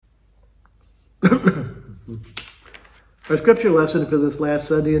Our scripture lesson for this last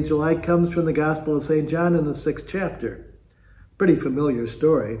Sunday in July comes from the Gospel of St. John in the 6th chapter. Pretty familiar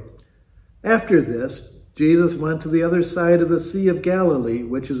story. After this, Jesus went to the other side of the Sea of Galilee,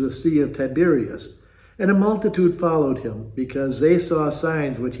 which is the Sea of Tiberias, and a multitude followed him, because they saw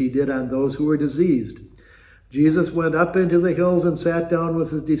signs which he did on those who were diseased. Jesus went up into the hills and sat down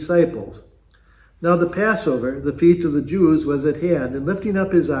with his disciples. Now the Passover, the feast of the Jews, was at hand, and lifting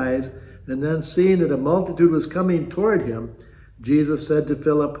up his eyes, and then seeing that a multitude was coming toward him, Jesus said to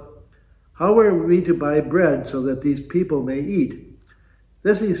Philip, "How are we to buy bread so that these people may eat?"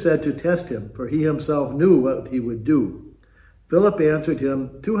 This he said to test him, for he himself knew what he would do. Philip answered him,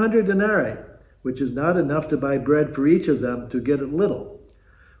 200 denarii, which is not enough to buy bread for each of them to get a little.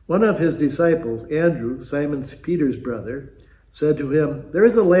 One of his disciples, Andrew, Simon Peter's brother, said to him, "There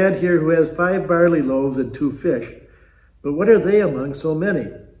is a lad here who has 5 barley loaves and 2 fish, but what are they among so many?"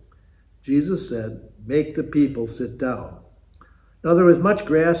 Jesus said, "Make the people sit down." Now there was much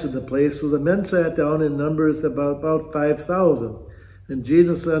grass in the place, so the men sat down in numbers about 5,000. And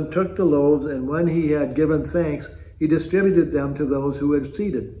Jesus then took the loaves, and when he had given thanks, he distributed them to those who had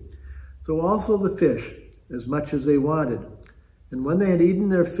seated. So also the fish, as much as they wanted. And when they had eaten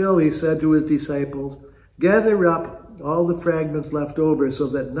their fill, he said to his disciples, "Gather up all the fragments left over, so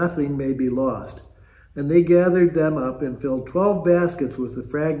that nothing may be lost." And they gathered them up and filled 12 baskets with the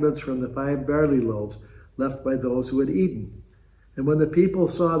fragments from the 5 barley loaves left by those who had eaten. And when the people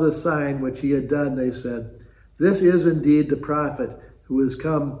saw the sign which he had done, they said, "This is indeed the prophet who has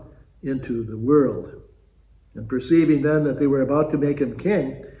come into the world." And perceiving then that they were about to make him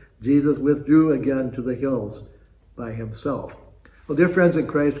king, Jesus withdrew again to the hills by himself. Well, dear friends in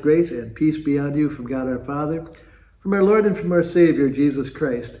Christ, grace and peace be unto you from God our Father, from our Lord and from our Savior, Jesus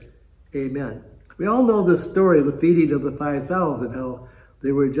Christ. Amen. We all know the story of the feeding of the 5,000, how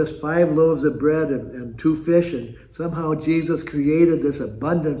they were just 5 loaves of bread and 2 fish, and somehow Jesus created this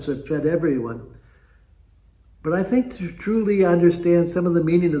abundance that fed everyone. But I think to truly understand some of the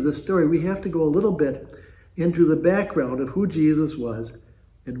meaning of this story, we have to go a little bit into the background of who Jesus was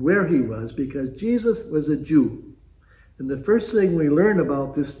and where he was, because Jesus was a Jew. And the first thing we learn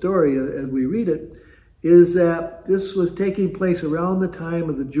about this story as we read it is that this was taking place around the time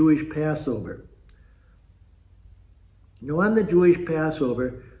of the Jewish Passover. Now, on the Jewish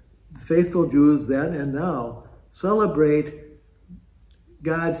Passover, the faithful Jews then and now celebrate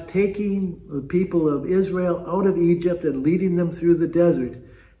God's taking the people of Israel out of Egypt and leading them through the desert.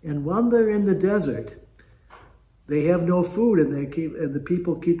 And while they're in the desert, they have no food, and the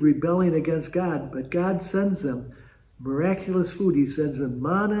people keep rebelling against God. But God sends them miraculous food. He sends them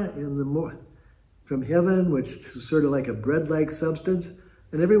manna from heaven, which is sort of like a bread-like substance.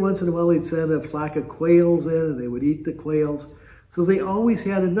 And every once in a while, he'd send a flock of quails in, and they would eat the quails. So they always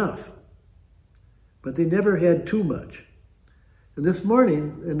had enough, but they never had too much. And this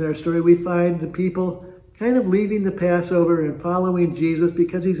morning, in our story, we find the people kind of leaving the Passover and following Jesus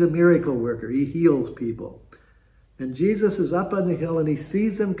because he's a miracle worker. He heals people. And Jesus is up on the hill, and he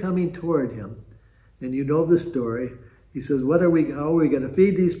sees them coming toward him. And you know the story. He says, how are we going to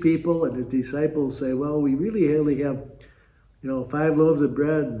feed these people? And his disciples say, well, we really only have 5 loaves of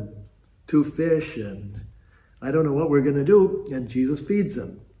bread and 2 fish, and I don't know what we're going to do. And Jesus feeds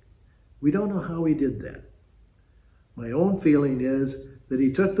them. We don't know how he did that. My own feeling is that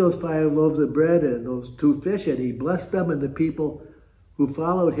he took those 5 loaves of bread and those 2 fish, and he blessed them, and the people who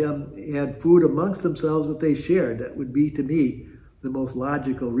followed him had food amongst themselves that they shared. That would be, to me, the most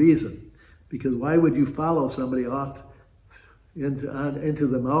logical reason. Because why would you follow somebody off into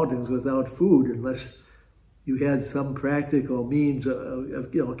the mountains without food unless you had some practical means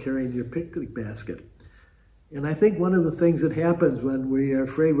of carrying your picnic basket? And I think one of the things that happens when we are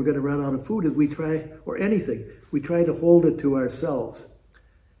afraid we're going to run out of food is we try to hold it to ourselves.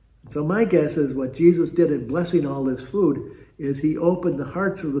 So my guess is what Jesus did in blessing all this food is he opened the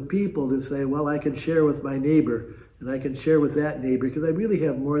hearts of the people to say, well, I can share with my neighbor, and I can share with that neighbor because I really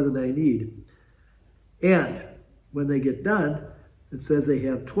have more than I need. And when they get done, it says they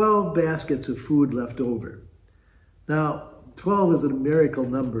have 12 baskets of food left over. Now, 12 is a miracle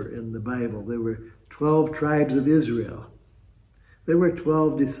number in the Bible. There were 12 tribes of Israel. There were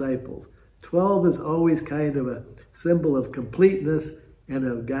 12 disciples. 12 is always kind of a symbol of completeness and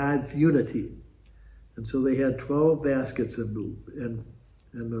of God's unity. And so they had 12 baskets and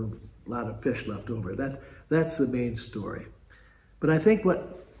a lot of fish left over. That's the main story. But I think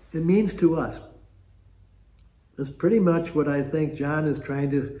what it means to us is pretty much what I think John is trying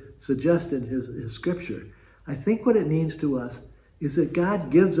to suggest in his scripture. I think what it means to us is that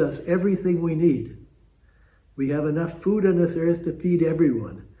God gives us everything we need. We have enough food on this earth to feed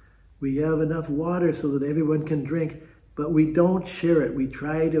everyone. We have enough water so that everyone can drink, but we don't share it. We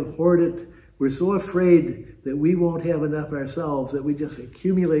try to hoard it. We're so afraid that we won't have enough ourselves that we just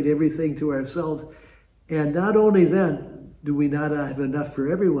accumulate everything to ourselves. And not only then do we not have enough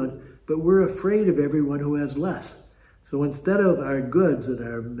for everyone, but we're afraid of everyone who has less. So instead of our goods and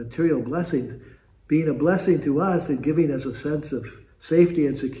our material blessings being a blessing to us and giving us a sense of safety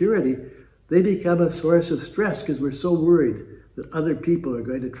and security, they become a source of stress because we're so worried that other people are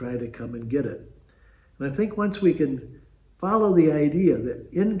going to try to come and get it. And I think once we can follow the idea that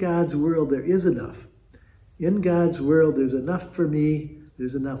in God's world there is enough. In God's world there's enough for me,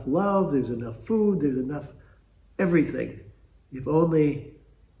 there's enough love, there's enough food, there's enough everything. If only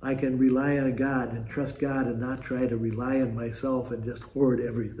I can rely on God and trust God and not try to rely on myself and just hoard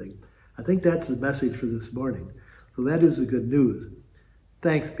everything. I think that's the message for this morning. So that is the good news.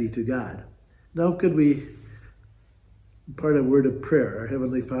 Thanks be to God. Now could we, part of word of prayer, our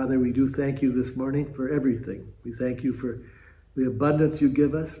Heavenly Father, we do thank you this morning for everything. We thank you for the abundance you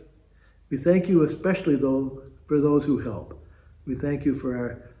give us. We thank you especially though for those who help. We thank you for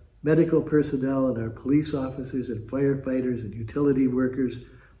our medical personnel and our police officers and firefighters and utility workers.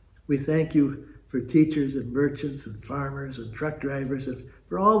 We thank you for teachers and merchants and farmers and truck drivers and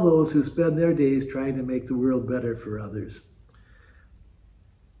for all those who spend their days trying to make the world better for others.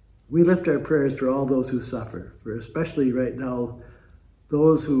 We lift our prayers for all those who suffer, for especially right now,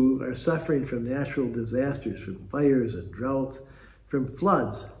 those who are suffering from natural disasters, from fires and droughts, from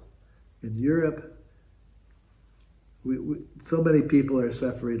floods in Europe. So many people are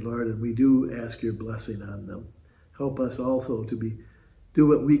suffering, Lord, and we do ask your blessing on them. Help us also to do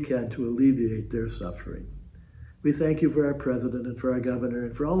what we can to alleviate their suffering. We thank you for our president and for our governor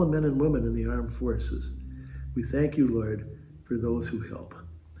and for all the men and women in the armed forces. We thank you, Lord, for those who help.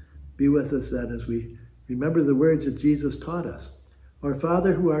 Be with us then as we remember the words that Jesus taught us. Our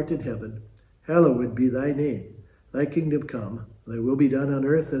Father who art in heaven, hallowed be thy name. Thy kingdom come, thy will be done on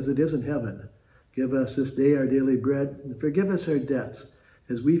earth as it is in heaven. Give us this day our daily bread, and forgive us our debts,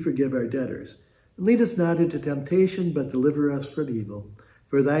 as we forgive our debtors. And lead us not into temptation, but deliver us from evil.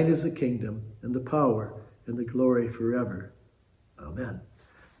 For thine is the kingdom, and the power, and the glory forever. Amen.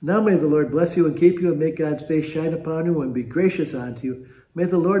 Now may the Lord bless you and keep you, and make God's face shine upon you, and be gracious unto you. May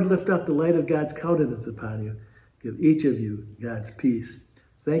the Lord lift up the light of God's countenance upon you. Give each of you God's peace.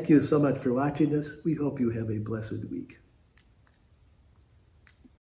 Thank you so much for watching this. We hope you have a blessed week.